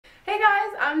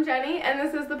I'm Jenny, and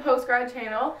this is the Post-Grad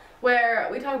channel, where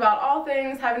we talk about all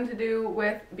things having to do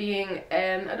with being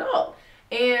an adult.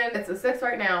 And it's the 6th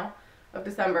right now of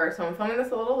December, so I'm filming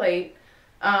this a little late.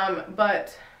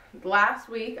 But last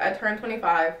week I turned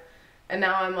 25, and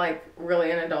now I'm like really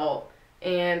an adult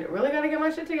and really gotta get my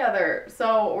shit together.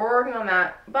 So we're working on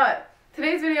that. But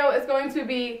today's video is going to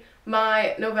be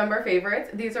my November favorites.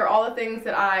 These are all the things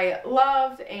that I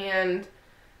loved and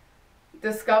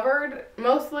discovered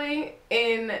mostly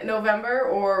in November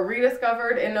or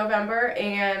rediscovered in November,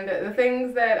 and the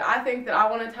things that I think that I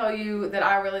want to tell you that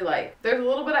I really like. There's a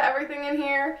little bit of everything in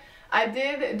here. I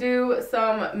did do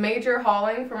some major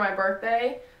hauling for my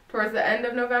birthday towards the end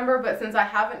of November, but since I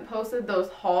haven't posted those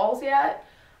hauls yet,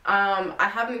 I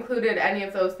haven't included any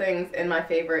of those things in my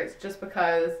favorites just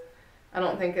because I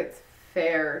don't think it's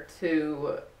fair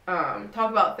to talk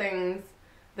about things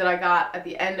that I got at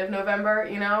the end of November,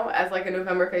 you know, as like a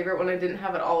November favorite when I didn't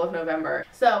have it all of November.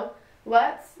 So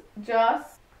let's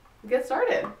just get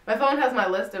started. My phone has my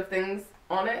list of things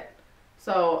on it,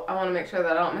 so I want to make sure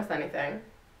that I don't miss anything.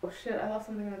 Oh shit, I left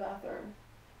something in the bathroom.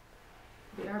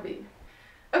 BRB.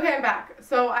 Okay, I'm back.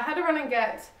 So I had to run and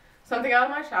get something out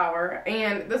of my shower,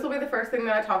 and this will be the first thing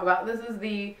that I talk about. This is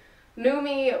the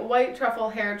NUME White Truffle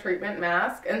Hair Treatment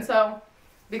Mask, and so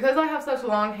because I have such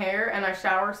long hair and I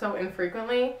shower so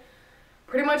infrequently,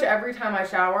 pretty much every time I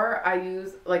shower, I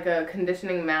use like a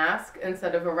conditioning mask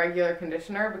instead of a regular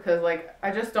conditioner because like I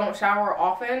just don't shower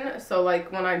often. So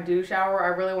like when I do shower, I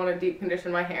really want to deep condition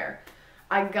my hair.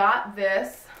 I got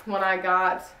this when I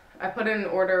put in an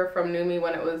order from NUME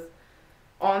when it was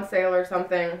on sale or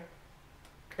something.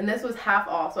 And this was half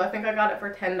off. So I think I got it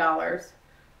for $10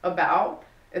 about.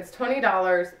 It's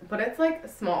 $20, but it's like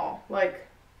small. Like,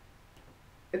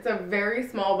 it's a very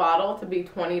small bottle to be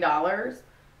 $20,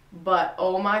 but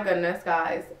oh my goodness,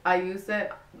 guys, I used it,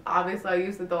 obviously I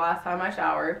used it the last time I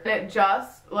showered, and it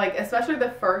just, like, especially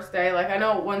the first day, like, I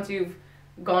know once you've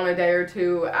gone a day or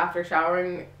two after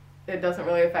showering, it doesn't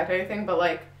really affect anything, but,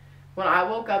 like, when I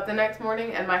woke up the next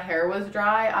morning and my hair was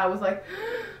dry, I was like,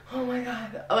 oh my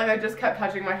god, like, I just kept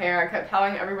touching my hair. I kept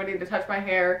telling everybody to touch my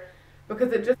hair,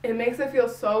 because it makes it feel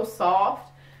so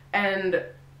soft and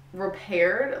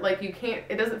repaired. Like,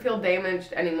 it doesn't feel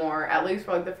damaged anymore, at least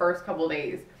for like the first couple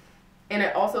days. And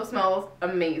it also smells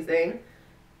amazing.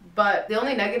 But the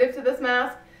only negative to this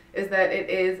mask is that it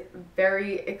is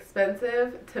very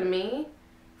expensive to me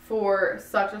for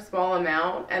such a small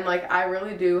amount, and like I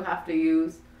really do have to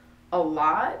use a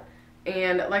lot.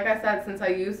 And like I said, since I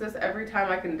use this every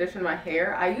time I condition my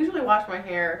hair, I usually wash my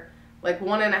hair like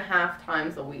 1.5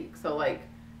 times a week, so like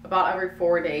about every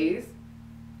 4 days.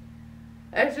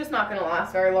 It's just not going to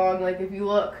last very long. Like, if you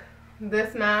look,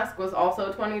 this mask was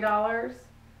also $20,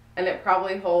 and it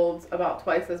probably holds about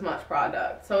twice as much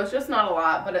product. So it's just not a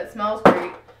lot, but it smells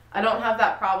great. I don't have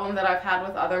that problem that I've had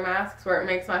with other masks where it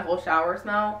makes my whole shower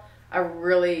smell. I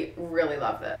really, really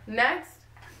love it. Next,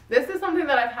 this is something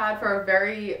that I've had for a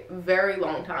very, very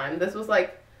long time. This was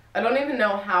like, I don't even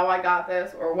know how I got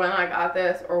this or when I got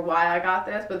this or why I got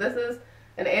this, but this is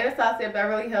an Anastasia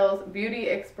Beverly Hills Beauty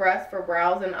Express for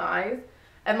brows and eyes.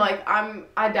 And like,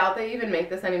 I doubt they even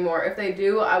make this anymore. If they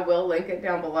do, I will link it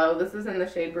down below. This is in the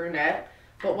shade Brunette.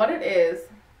 But what it is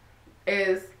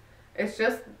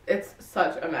it's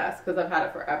such a mess because I've had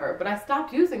it forever. But I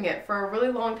stopped using it for a really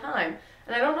long time.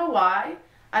 And I don't know why.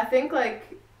 I think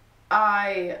like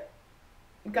I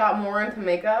got more into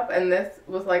makeup, and this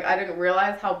was like, I didn't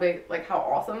realize how big, like how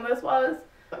awesome this was.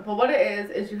 But what it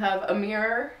is you have a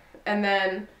mirror, and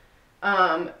then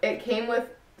it came with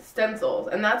stencils,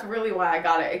 and that's really why I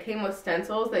got it. It came with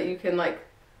stencils that you can like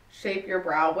shape your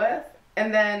brow with,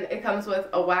 and then it comes with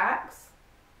a wax,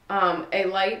 a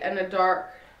light and a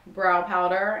dark brow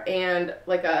powder, and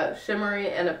like a shimmery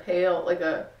and a pale, like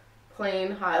a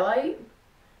plain highlight.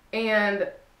 And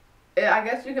I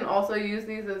guess you can also use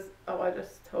these as, oh, I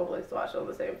just totally swatched on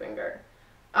the same finger.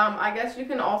 I guess you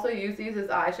can also use these as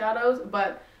eyeshadows,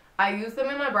 but I used them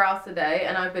in my brows today,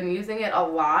 and I've been using it a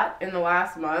lot in the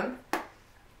last month.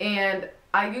 And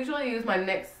I usually use my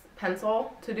NYX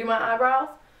pencil to do my eyebrows,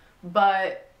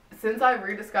 but since I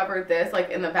rediscovered this,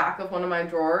 like in the back of one of my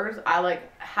drawers, I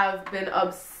like have been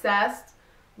obsessed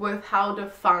with how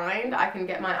defined I can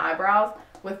get my eyebrows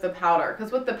with the powder.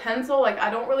 Because with the pencil, like I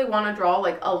don't really want to draw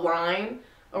like a line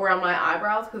around my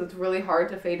eyebrows because it's really hard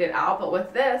to fade it out. But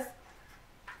with this,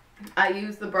 I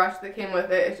use the brush that came with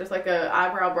it. It's just like a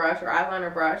eyebrow brush or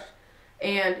eyeliner brush,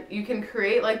 and you can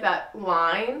create like that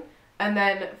line and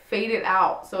then fade it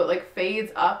out so it like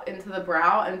fades up into the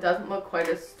brow and doesn't look quite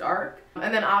as stark.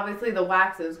 And then obviously the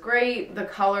wax is great, the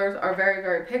colors are very,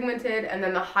 very pigmented, and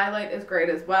then the highlight is great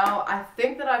as well. I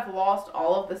think that I've lost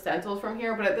all of the stencils from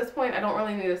here, but at this point I don't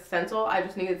really need a stencil. I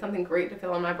just needed something great to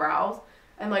fill in my brows,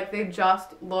 and like they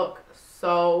just look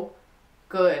so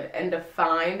good and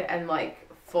defined and like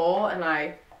full, and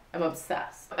I am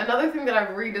obsessed. Another thing that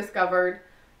I've rediscovered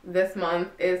this month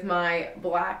is my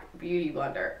black beauty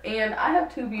blender, and I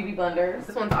have two beauty blenders.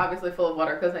 This one's obviously full of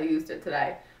water because I used it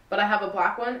today, but I have a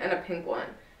black one and a pink one,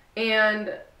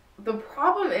 and the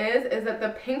problem is that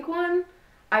the pink one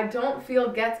I don't feel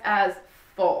gets as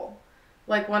full.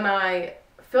 Like when I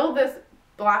fill this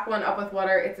black one up with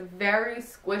water, it's very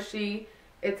squishy,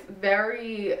 it's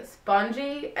very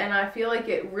spongy, and I feel like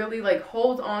it really like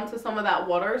holds on to some of that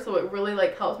water, so it really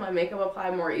like helps my makeup apply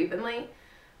more evenly.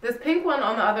 This pink one,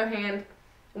 on the other hand,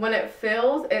 when it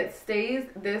fills, it stays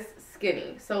this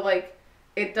skinny. So like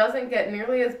it doesn't get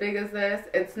nearly as big as this.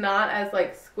 It's not as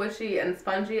like squishy and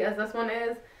spongy as this one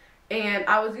is. And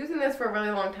I was using this for a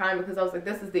really long time because I was like,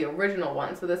 this is the original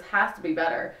one, so this has to be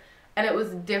better. And it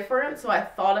was different, so I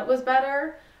thought it was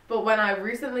better. But when I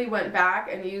recently went back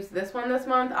and used this one this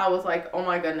month, I was like, oh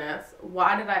my goodness,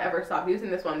 why did I ever stop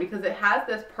using this one? Because it has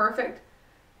this perfect,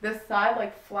 this side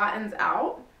like flattens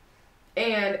out,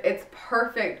 and it's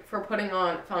perfect for putting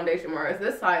on foundation, whereas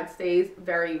this side stays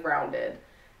very rounded.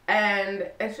 And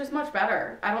it's just much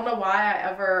better. I don't know why I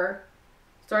ever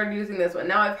started using this one.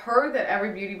 Now I've heard that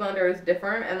every beauty blender is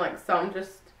different, and like some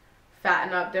just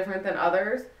fatten up different than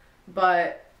others.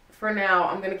 But for now,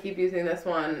 I'm going to keep using this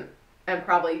one and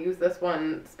probably use this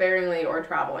one sparingly or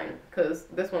traveling, because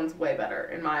this one's way better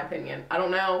in my opinion. I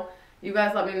don't know. You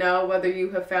guys let me know whether you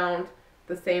have found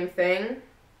the same thing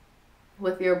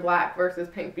with your black versus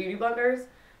pink beauty blenders.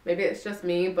 Maybe it's just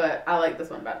me, but I like this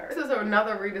one better. This is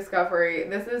another rediscovery.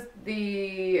 This is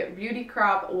the Beauty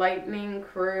Crop Lightning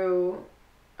Crew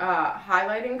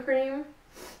highlighting cream,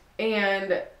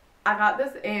 and I got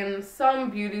this in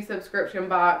some beauty subscription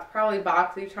box, probably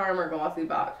BoxyCharm or Glossy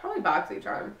Box, probably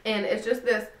BoxyCharm, and it's just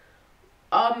this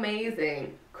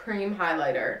amazing cream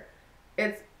highlighter.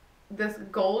 It's this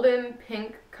golden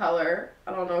pink color,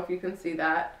 I don't know if you can see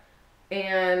that,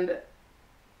 and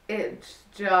it's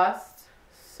just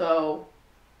so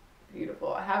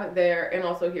beautiful. I have it there and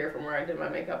also here from where I did my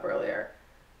makeup earlier,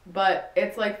 but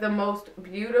it's like the most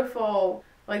beautiful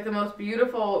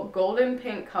golden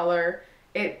pink color.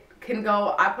 It can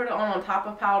go, I put it on top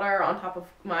of powder, on top of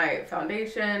my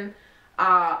foundation.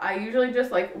 I usually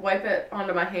just like wipe it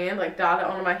onto my hand, like dot it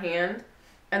onto my hand,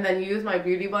 and then use my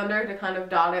beauty blender to kind of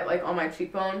dot it like on my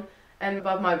cheekbone and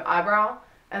above my eyebrow.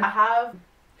 And I have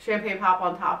champagne pop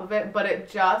on top of it, but it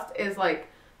just is like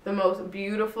the most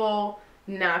beautiful,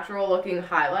 natural looking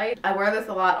highlight. I wear this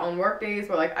a lot on work days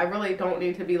where like I really don't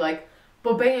need to be like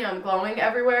ba-bam glowing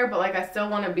everywhere, but like I still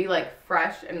want to be like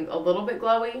fresh and a little bit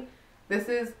glowy. This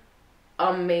is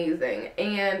amazing,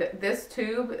 and this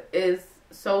tube is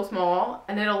so small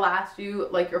and it'll last you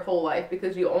like your whole life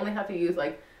because you only have to use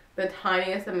like the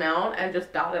tiniest amount and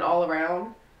just dot it all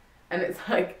around, and it's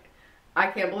like, I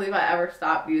can't believe I ever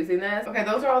stopped using this. Okay,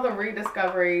 those are all the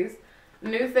rediscoveries.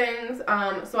 New things,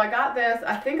 so I got this.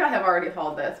 I think I have already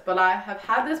hauled this, but I have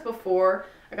had this before.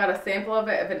 I got a sample of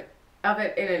it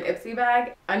in an Ipsy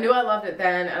bag. I knew I loved it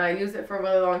then, and I used it for a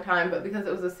really long time, but because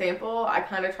it was a sample, I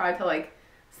kind of tried to like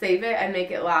save it and make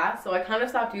it last, so I kind of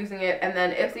stopped using it. And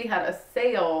then Ipsy had a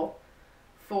sale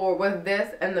with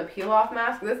this and the peel off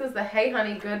mask. This is the Hey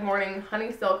Honey Good Morning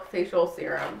Honey Silk Facial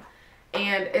Serum,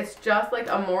 and it's just like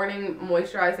a morning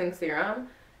moisturizing serum,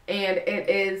 and it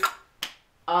is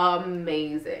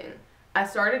amazing. I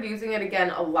started using it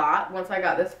again a lot once I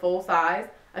got this full size.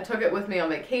 I took it with me on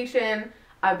vacation.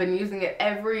 I've been using it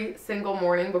every single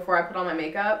morning before I put on my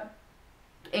makeup,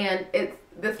 and it's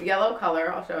this yellow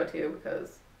color. I'll show it to you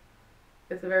because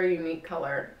it's a very unique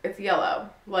color. It's yellow,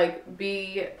 like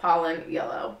bee pollen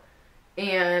yellow,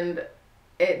 and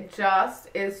it just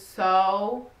is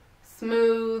so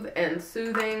smooth and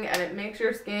soothing, and it makes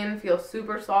your skin feel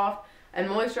super soft and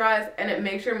moisturized, and it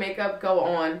makes your makeup go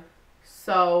on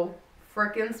so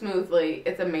freaking smoothly.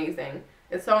 It's amazing.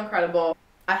 It's so incredible.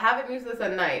 I haven't used this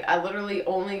at night. I literally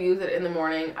only use it in the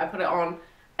morning. I put it on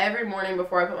every morning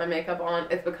before I put my makeup on.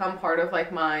 It's become part of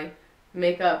like my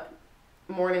makeup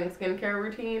morning skincare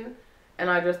routine, and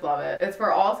I just love it. It's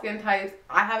for all skin types.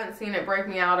 I haven't seen it break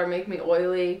me out or make me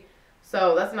oily,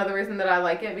 so that's another reason that I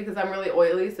like it, because I'm really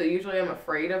oily, so usually I'm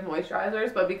afraid of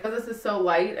moisturizers. But because this is so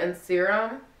light and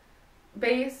serum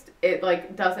based, it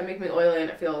like doesn't make me oily, and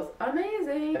it feels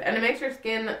amazing, and it makes your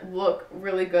skin look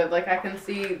really good. Like I can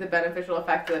see the beneficial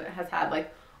effect that it has had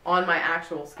like on my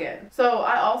actual skin. So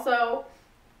I also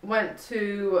went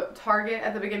to Target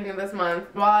at the beginning of this month.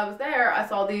 While I was there, I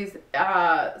saw these,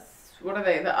 what are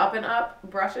they? The Up and Up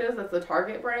brushes. That's the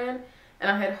Target brand. And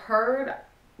I had heard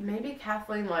maybe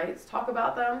Kathleen Lights talk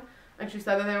about them, and she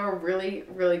said that they were really,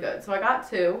 really good. So I got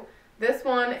two. This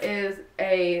one is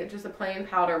just a plain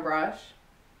powder brush,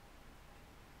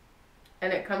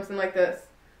 and it comes in like this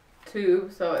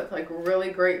tube, so it's like really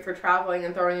great for traveling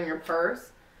and throwing in your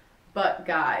purse. But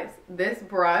guys, this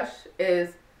brush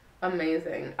is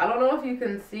amazing. I don't know if you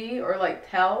can see or like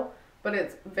tell, but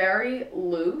it's very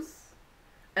loose.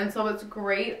 And so it's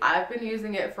great. I've been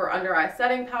using it for under eye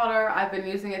setting powder. I've been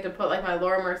using it to put like my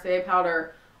Laura Mercier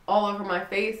powder all over my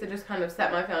face to just kind of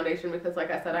set my foundation, because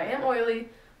like I said, I am oily,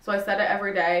 so I set it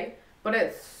every day. But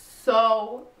it's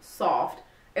so soft.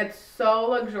 It's so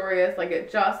luxurious. Like, it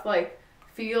just like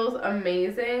feels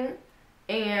amazing,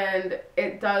 and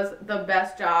it does the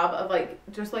best job of like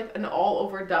just like an all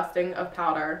over dusting of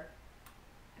powder.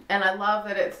 And I love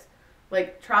that it's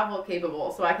like travel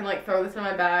capable, so I can like throw this in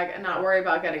my bag and not worry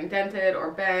about getting dented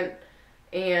or bent,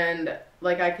 and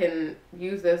like I can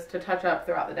use this to touch up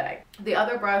throughout the day. The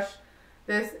other brush,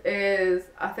 this is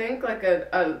I think like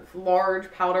a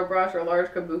large powder brush or large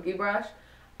kabuki brush.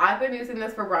 I've been using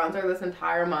this for bronzer this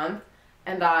entire month,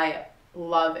 and I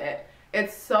love it.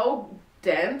 It's so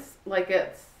dense, like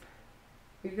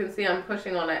you can see I'm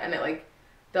pushing on it and it like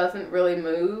doesn't really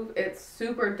move. It's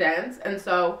super dense, and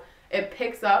so it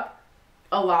picks up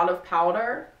a lot of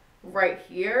powder right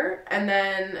here, and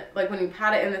then like when you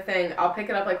pat it in the thing, I'll pick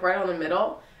it up like right on the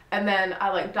middle, and then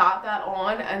I like dot that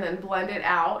on and then blend it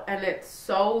out, and it's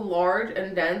so large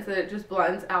and dense that it just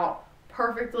blends out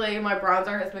perfectly. My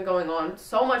bronzer has been going on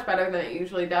so much better than it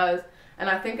usually does, and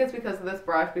I think it's because of this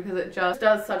brush, because it just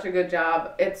does such a good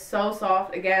job. It's so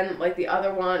soft. Again, like the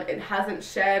other one, it hasn't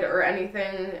shed or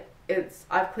anything.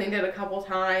 I've cleaned it a couple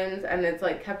times, and it's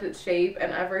like kept its shape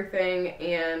and everything,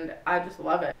 and I just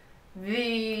love it.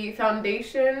 The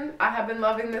foundation I have been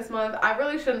loving this month. I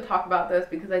really shouldn't talk about this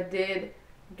because I did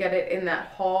get it in that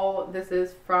haul. This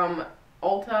is from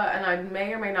Ulta, and I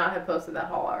may or may not have posted that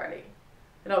haul already.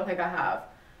 I don't think I have,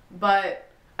 but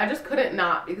I just couldn't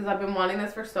not, because I've been wanting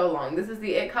this for so long. This is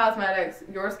the IT Cosmetics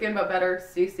Your Skin But Better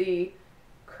CC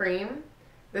Cream.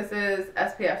 This is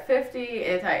SPF 50,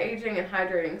 anti-aging and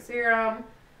hydrating serum.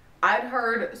 I'd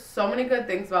heard so many good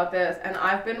things about this, and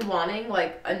I've been wanting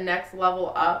like a next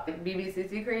level up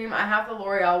BBCC cream. I have the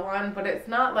L'Oreal one, but it's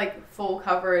not like full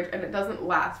coverage, and it doesn't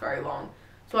last very long.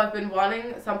 So I've been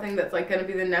wanting something that's like going to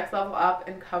be the next level up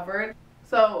in coverage.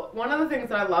 So one of the things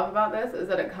that I love about this is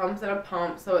that it comes in a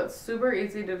pump, so it's super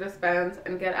easy to dispense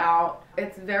and get out.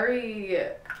 It's very,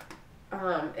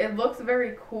 it looks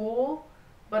very cool,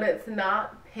 but it's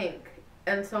not pink,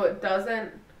 and so it doesn't,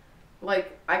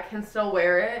 like, I can still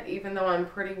wear it even though I'm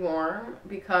pretty warm,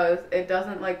 because it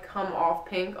doesn't like come off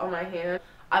pink on my hand.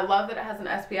 I love that it has an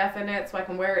SPF in it, so I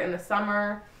can wear it in the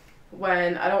summer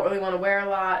when I don't really want to wear a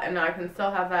lot, and I can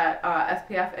still have that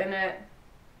SPF in it.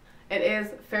 It is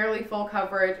fairly full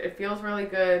coverage. It feels really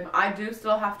good. I do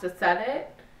still have to set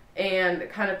it and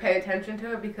kind of pay attention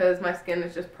to it because my skin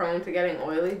is just prone to getting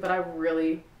oily, but I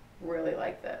really, really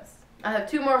like this. I have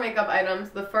two more makeup items.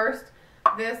 The first,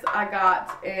 this I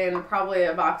got in probably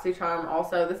a BoxyCharm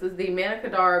also. This is the Manna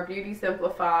Kadar Beauty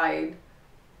Simplified.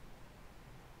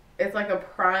 It's like a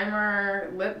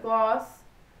primer lip gloss.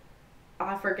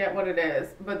 I forget what it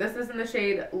is, but this is in the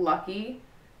shade Lucky.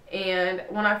 And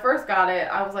when I first got it,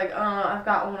 I was like, I've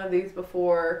gotten one of these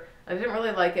before. I didn't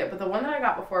really like it, but the one that I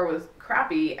got before was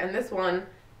crappy, and this one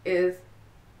is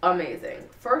amazing.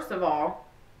 First of all,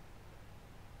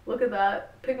 look at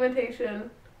that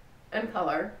pigmentation and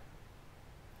color.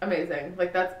 Amazing.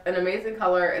 Like, that's an amazing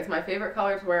color. It's my favorite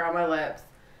color to wear on my lips.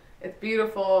 It's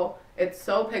beautiful. It's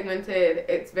so pigmented.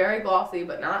 It's very glossy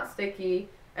but not sticky,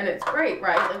 and it's great,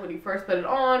 right? Like, when you first put it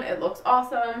on, it looks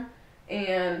awesome,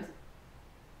 and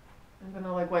I'm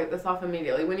gonna like wipe this off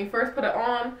immediately. When you first put it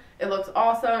on, it looks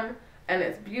awesome, and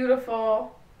it's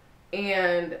beautiful,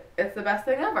 and it's the best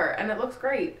thing ever, and it looks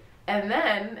great. And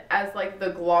then as like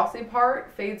the glossy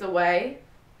part fades away,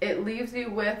 it leaves you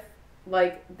with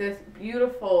like this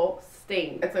beautiful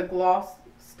stain. It's a gloss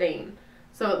stain.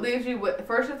 So it leaves you with,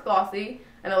 first it's glossy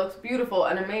and it looks beautiful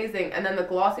and amazing, and then the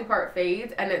glossy part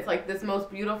fades and it's like this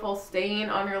most beautiful stain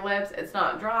on your lips. It's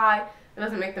not dry, it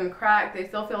doesn't make them crack, they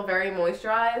still feel very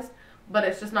moisturized, but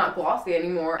it's just not glossy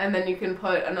anymore. And then you can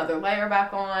put another layer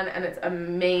back on, and it's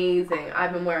amazing.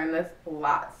 I've been wearing this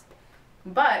lots.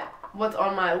 But what's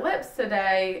on my lips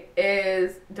today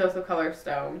is Dose of Color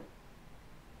Stone.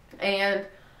 And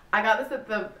I got this at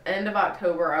the end of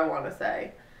October, I want to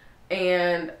say.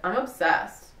 And I'm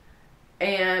obsessed.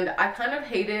 and I kind of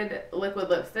hated liquid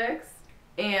lipsticks,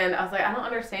 and I was like, I don't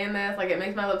understand this, like it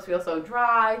makes my lips feel so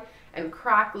dry and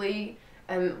crackly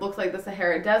and looks like the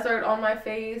Sahara Desert on my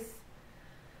face.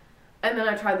 And then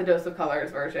I tried the Dose of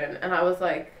Colors version, and I was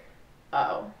like,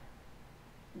 oh,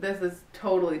 this is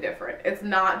totally different. It's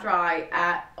not dry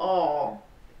at all.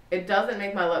 It doesn't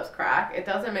make my lips crack. It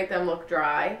doesn't make them look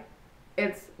dry.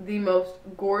 It's the most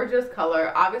gorgeous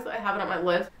color. Obviously, I have it on my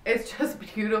lips. It's just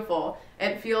beautiful.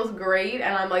 It feels great,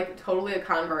 and I'm like totally a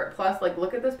convert. Plus, like,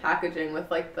 look at this packaging with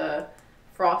like the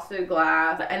frosted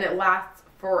glass, and it lasts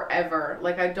forever.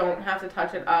 Like, I don't have to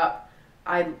touch it up.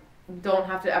 I don't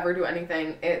have to ever do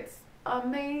anything. It's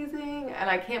amazing, and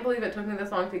I can't believe it took me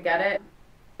this long to get it.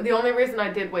 The only reason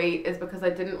I did wait is because I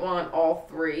didn't want all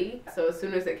three. So as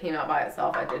soon as it came out by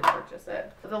itself, I did purchase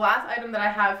it. The last item that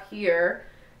I have here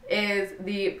is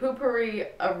the Poo Pourri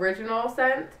original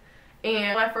scent.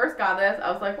 And when I first got this,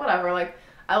 I was like, whatever, like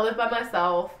I live by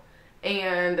myself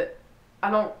and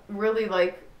I don't really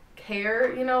like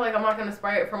care, you know, like I'm not going to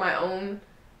spray it for my own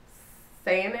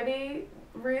sanity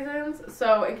reasons.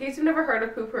 So in case you've never heard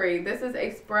of Poo Pourri, this is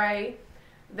a spray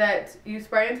that you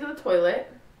spray into the toilet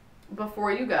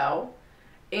before you go,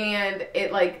 and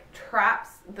it like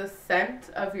traps the scent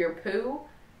of your poo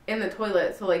in the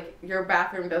toilet, so like your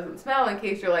bathroom doesn't smell in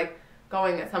case you're like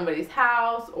going at somebody's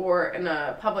house or in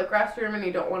a public restroom and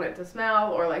you don't want it to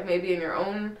smell, or like maybe in your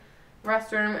own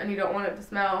restroom and you don't want it to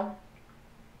smell.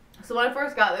 So when I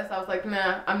first got this, I was like,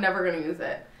 nah, I'm never gonna use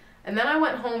it. And then I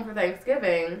went home for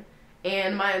Thanksgiving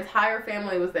and my entire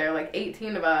family was there, like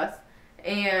 18 of us,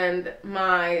 and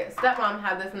my stepmom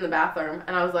had this in the bathroom,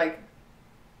 and I was like,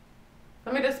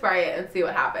 let me just spray it and see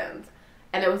what happens.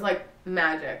 And it was like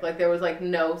magic. Like there was like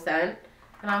no scent,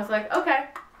 and I was like, okay,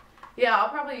 yeah, I'll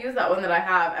probably use that one that I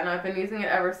have, and I've been using it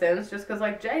ever since, just because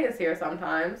like Jay is here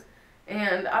sometimes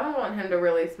and I don't want him to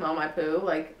really smell my poo.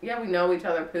 Like, yeah, we know each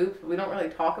other poops, but we don't really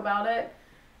talk about it,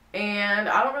 and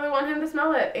I don't really want him to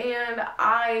smell it, and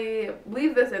I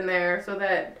leave this in there so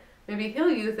that maybe he'll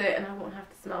use it and I won't have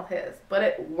to smell his. But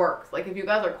it works. Like if you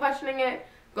guys are questioning it,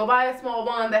 go buy a small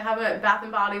one. They have them at Bath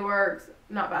 & Body Works.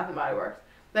 Not Bath & Body Works.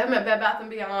 They have them at Bed Bath &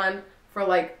 Beyond for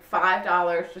like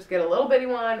 $5. Just get a little bitty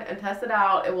one and test it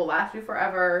out. It will last you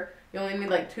forever. You only need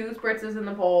like 2 spritzes in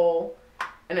the bowl,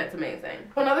 and it's amazing.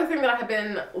 Another thing that I have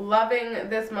been loving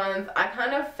this month, I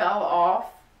kind of fell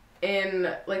off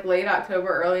in like late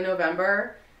October, early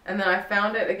November, and then I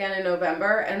found it again in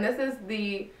November, and this is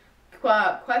the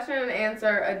question and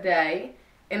answer a day,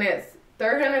 and it's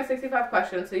 365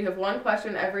 questions, so you have one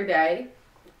question every day,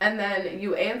 and then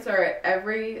you answer it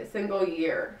every single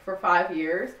year for 5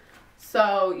 years.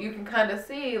 So you can kind of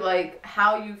see like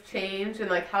how you've changed and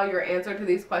like how your answer to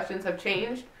these questions have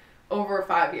changed over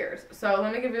 5 years. So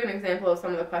let me give you an example of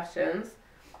some of the questions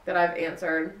that I've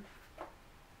answered.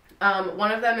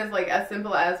 One of them is like as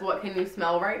simple as, what can you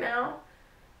smell right now?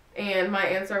 And my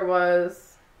answer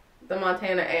was the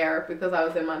Montana air, because I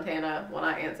was in Montana when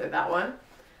I answered that one.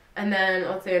 And then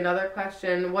let's see, another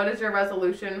question, what is your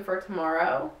resolution for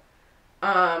tomorrow?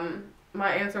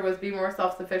 My answer was be more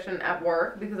self-sufficient at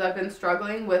work, because I've been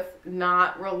struggling with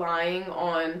not relying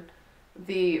on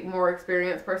the more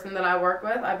experienced person that I work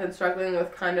with. I've been struggling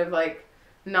with kind of like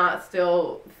not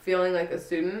still feeling like a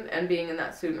student and being in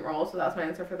that student role. So that's my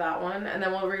answer for that one. And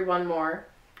then we'll read one more.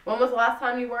 When was the last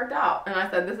time you worked out? And I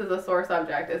said, this is a sore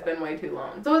subject. It's been way too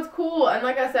long. So it's cool. And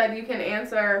like I said, you can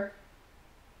answer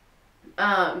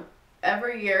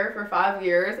every year for 5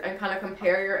 years and kind of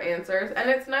compare your answers. And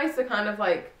it's nice to kind of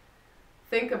like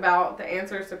think about the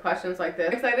answers to questions like this.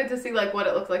 I'm excited to see like what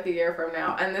it looks like a year from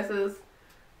now. And this is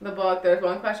the book. There's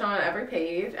one question on every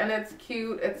page, and it's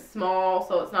cute. It's small,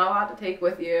 so it's not a lot to take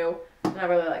with you, and I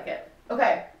really like it.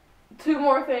 Okay, 2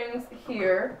 more things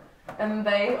here, and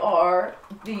they are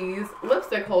these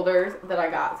lipstick holders that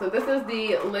I got. So this is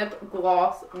the lip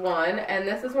gloss one, and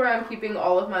this is where I'm keeping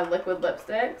all of my liquid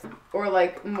lipsticks, or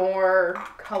like more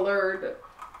colored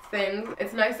things.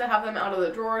 It's nice to have them out of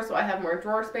the drawer, so I have more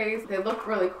drawer space. They look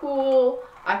really cool.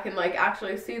 I can like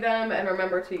actually see them and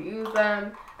remember to use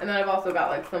them. And then I've also got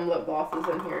like some lip glosses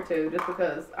in here too, just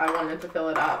because I wanted to fill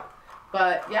it up.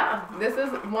 But yeah, this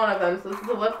is one of them. So this is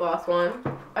a lip gloss one.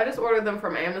 I just ordered them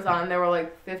from Amazon. They were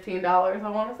like $15, I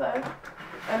want to say.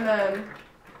 And then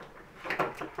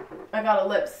I got a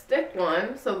lipstick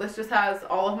one. So this just has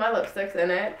all of my lipsticks in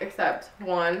it except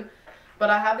one. But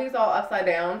I have these all upside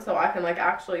down so I can like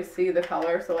actually see the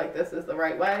color. So like this is the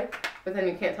right way, but then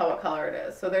you can't tell what color it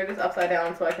is. So they're just upside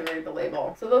down so I can read the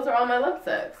label. So those are all my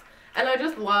lipsticks. And I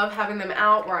just love having them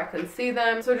out where I can see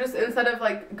them. So just instead of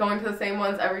like going to the same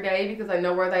ones every day because I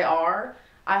know where they are,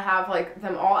 I have like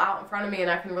them all out in front of me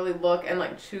and I can really look and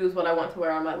like choose what I want to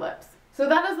wear on my lips. So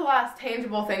that is the last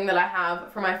tangible thing that I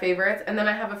have for my favorites, and then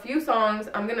I have a few songs.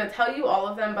 I'm gonna tell you all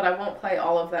of them, but I won't play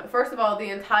all of them. First of all, the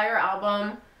entire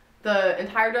album, the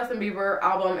entire Justin Bieber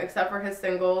album except for his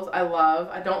singles, I love.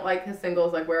 I don't like his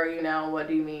singles like Where Are You Now, What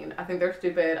Do You Mean. I think they're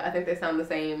stupid. I think they sound the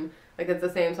same, like it's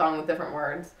the same song with different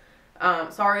words.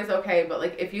 Sorry's okay, but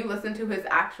like if you listen to his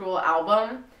actual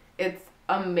album, it's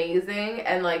amazing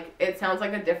and like it sounds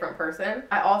like a different person.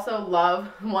 I also love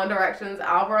One Direction's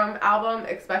album,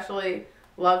 especially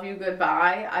Love You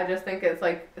Goodbye. I just think it's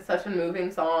like such a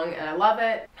moving song and I love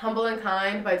it. Humble and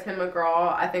Kind by Tim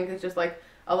McGraw, I think it's just like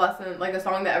a lesson, like a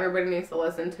song that everybody needs to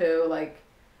listen to. Like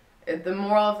the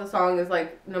moral of the song is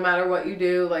like no matter what you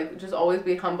do, like just always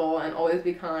be humble and always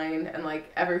be kind, and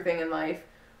like everything in life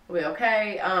will be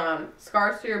okay.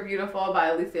 Scars to Your Beautiful by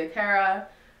Alicia Cara.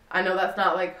 I know that's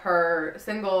not like her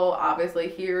single, obviously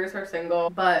Here's her single,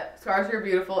 but Scars to Your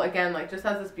Beautiful, again, like just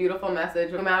has this beautiful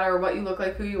message. No matter what you look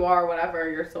like, who you are, whatever,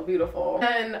 you're still beautiful.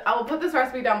 And I will put this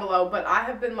recipe down below, but I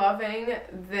have been loving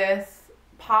this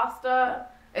pasta.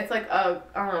 It's like a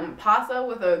pasta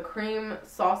with a cream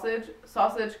sausage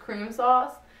cream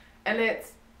sauce, and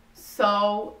it's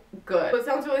so good. It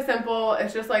sounds really simple.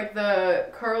 It's just like the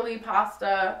curly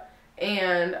pasta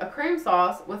and a cream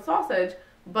sauce with sausage,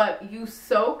 but you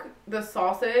soak the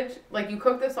sausage, like you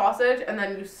cook the sausage and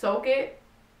then you soak it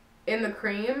in the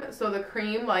cream, so the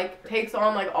cream like takes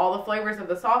on like all the flavors of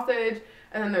the sausage,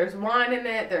 and then there's wine in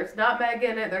it, there's nutmeg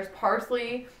in it, there's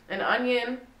parsley and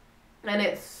onion, and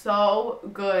it's so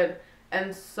good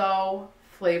and so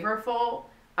flavorful.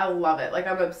 I love it. Like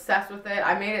I'm obsessed with it.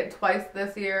 I made it twice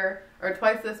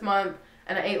this month,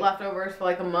 and I ate leftovers for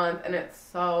like a month, and it's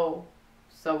so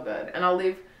good. And I'll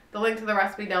leave the link to the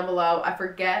recipe down below. I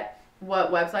forget what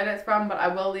website it's from, but I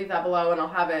will leave that below, and I'll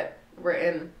have it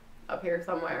written up here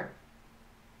somewhere,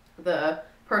 the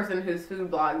person whose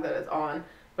food blog that it's on,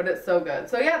 but it's so good.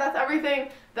 So yeah, that's everything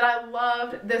that I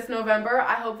loved this November.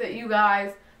 I hope that you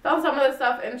guys found some of this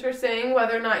stuff interesting,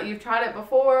 whether or not you've tried it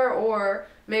before or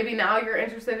maybe now you're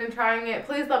interested in trying it.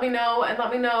 Please let me know, and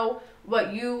let me know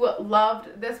what you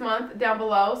loved this month down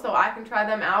below so I can try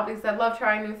them out, because I love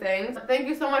trying new things. Thank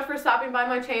you so much for stopping by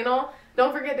my channel.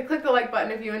 Don't forget to click the like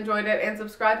button if you enjoyed it, and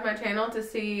subscribe to my channel to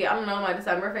see, I don't know, my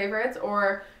December favorites,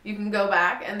 or you can go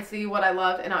back and see what I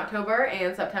loved in October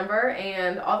and September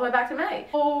and all the way back to May.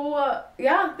 Oh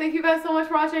yeah, thank you guys so much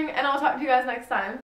for watching, and I'll talk to you guys next time.